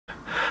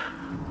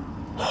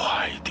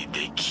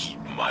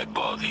my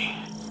body.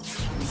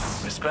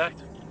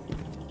 Respect?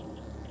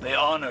 They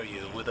honor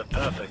you with a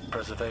perfect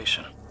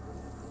preservation.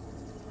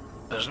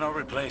 There's no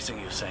replacing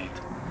you, Saint.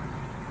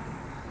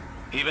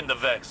 Even the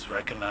Vex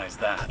recognize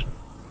that.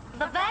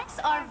 The Vex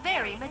are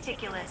very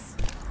meticulous.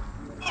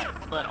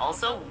 But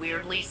also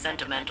weirdly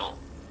sentimental.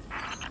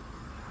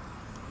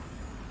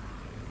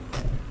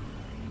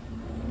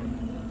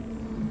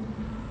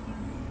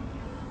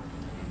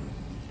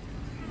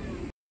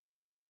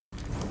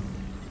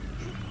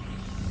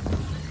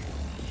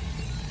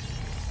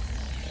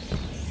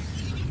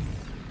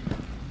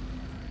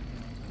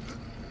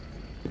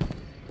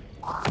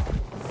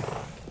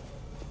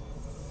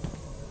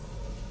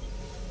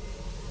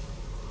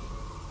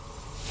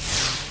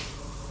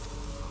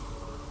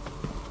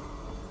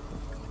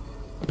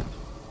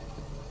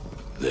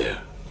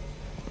 There.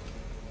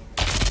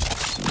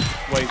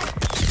 Wait.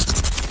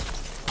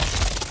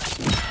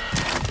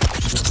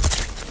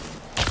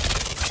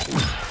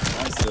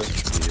 I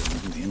searched for you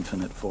in the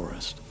infinite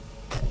forest.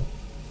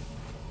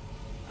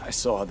 I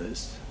saw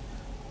this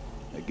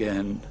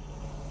again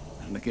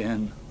and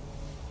again.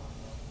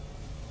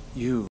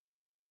 You,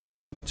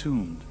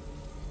 tombed,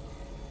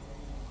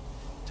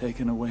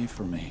 taken away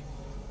from me,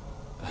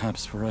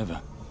 perhaps forever.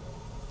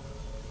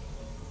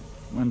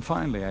 When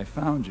finally I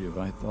found you,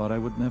 I thought I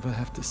would never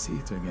have to see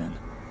it again.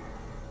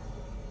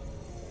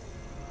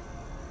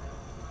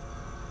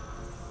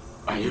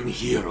 I am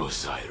here,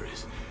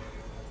 Osiris.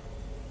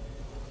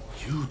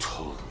 You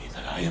told me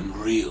that I am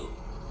real.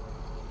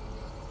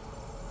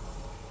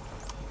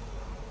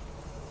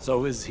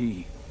 So is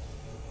he.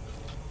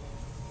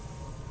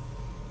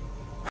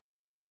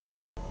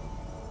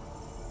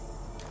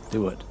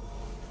 Do it.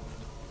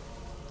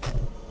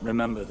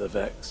 Remember the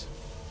Vex.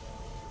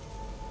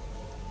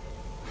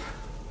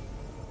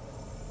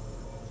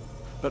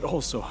 But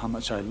also how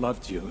much I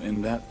loved you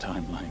in that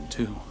timeline,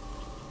 too.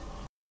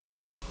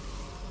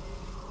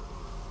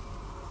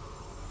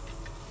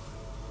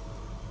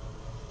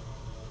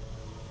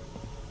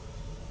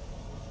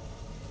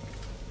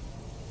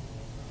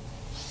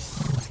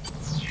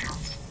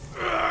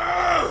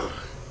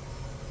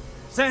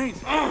 Saint!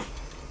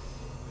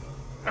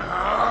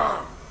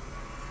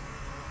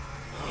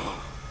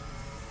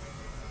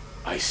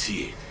 I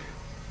see it.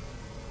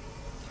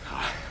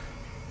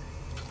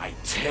 I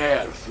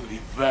tear through the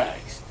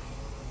Vex.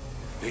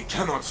 They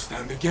cannot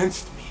stand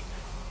against me.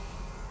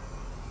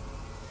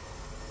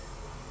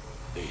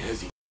 They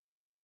hesitate.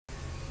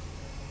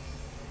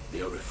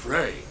 They are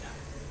afraid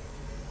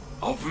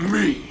of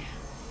me.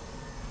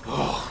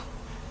 Oh.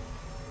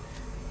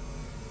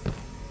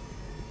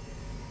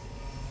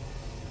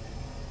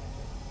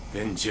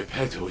 Then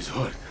Geppetto is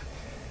hurt.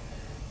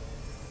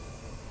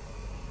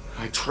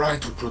 I try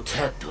to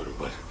protect her,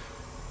 but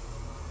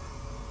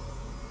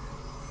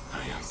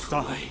I am too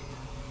late.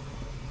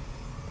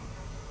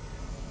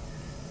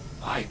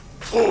 I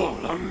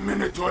pull a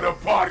Minotaur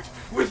apart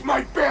with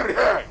my bare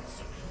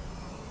hands.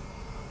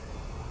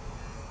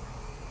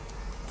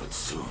 But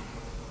soon,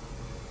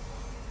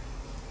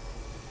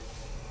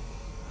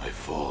 I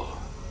fall.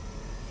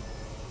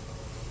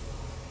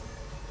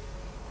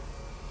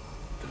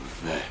 The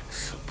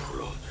Vex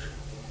approach.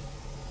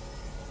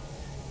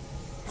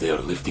 They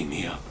are lifting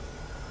me up.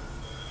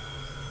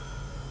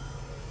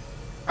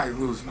 I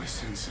lose my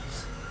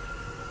senses.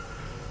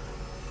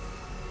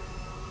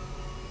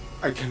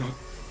 I cannot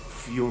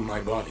feel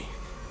my body.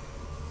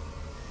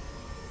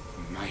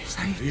 My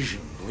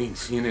vision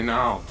blinks in and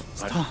out.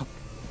 Stop.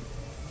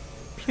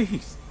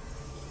 Please.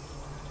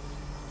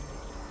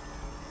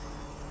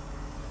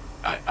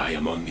 I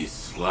am on this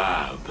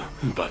slab,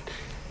 but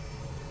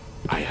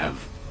I have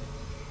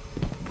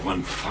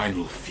one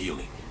final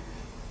feeling.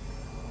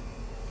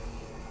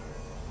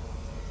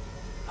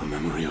 A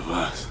memory of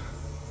us.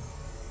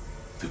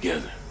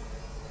 Together.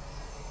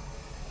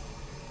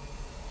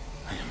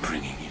 I am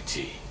bringing you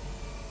tea.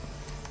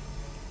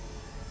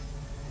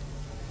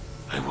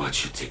 I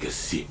watch you take a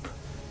sip.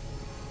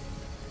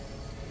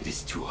 It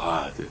is too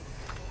hard,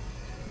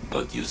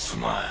 but you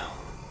smile.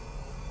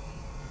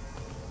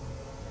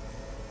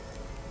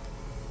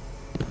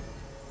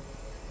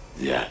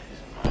 That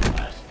is my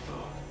last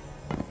thought.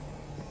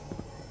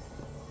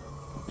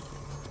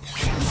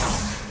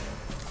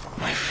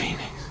 My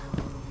phoenix.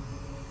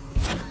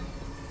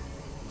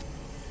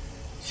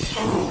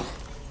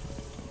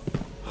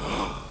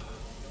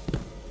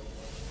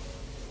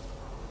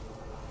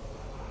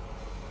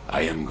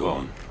 I am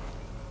gone.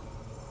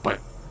 But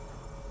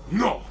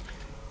no!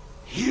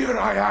 Here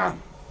I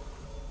am!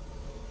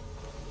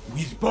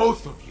 With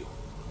both of you.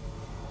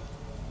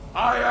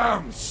 I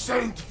am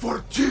Saint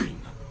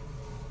 14!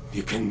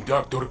 The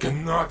conductor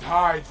cannot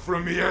hide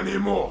from me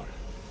anymore.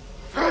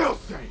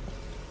 Failsafe!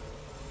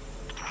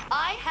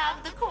 I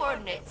have the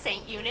coordinates,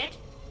 Saint Unit.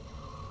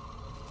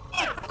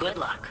 Good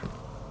luck.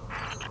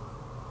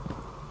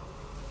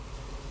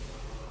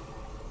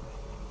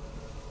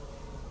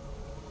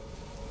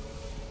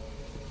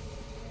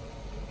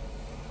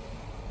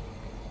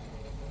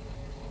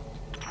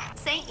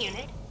 Saint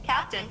Unit,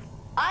 Captain,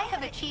 I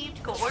have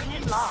achieved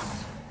coordinate lock.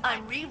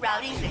 I'm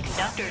rerouting the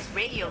conductor's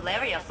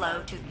radiolaria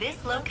flow to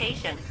this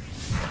location.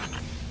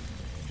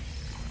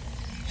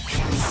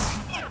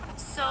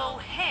 So,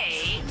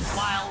 hey,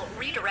 while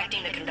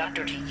redirecting the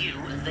conductor to you,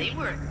 they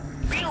were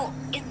real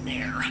in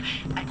there.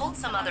 I pulled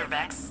some other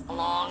Vex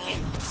along,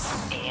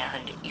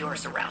 and you're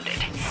surrounded.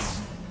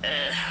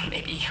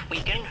 Maybe we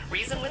can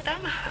reason with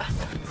them?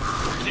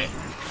 Yeah,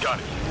 got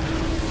it.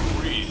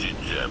 Reason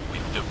them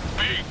with the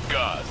big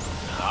guns.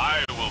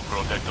 I will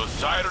protect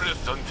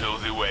Osiris until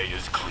the way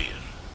is clear.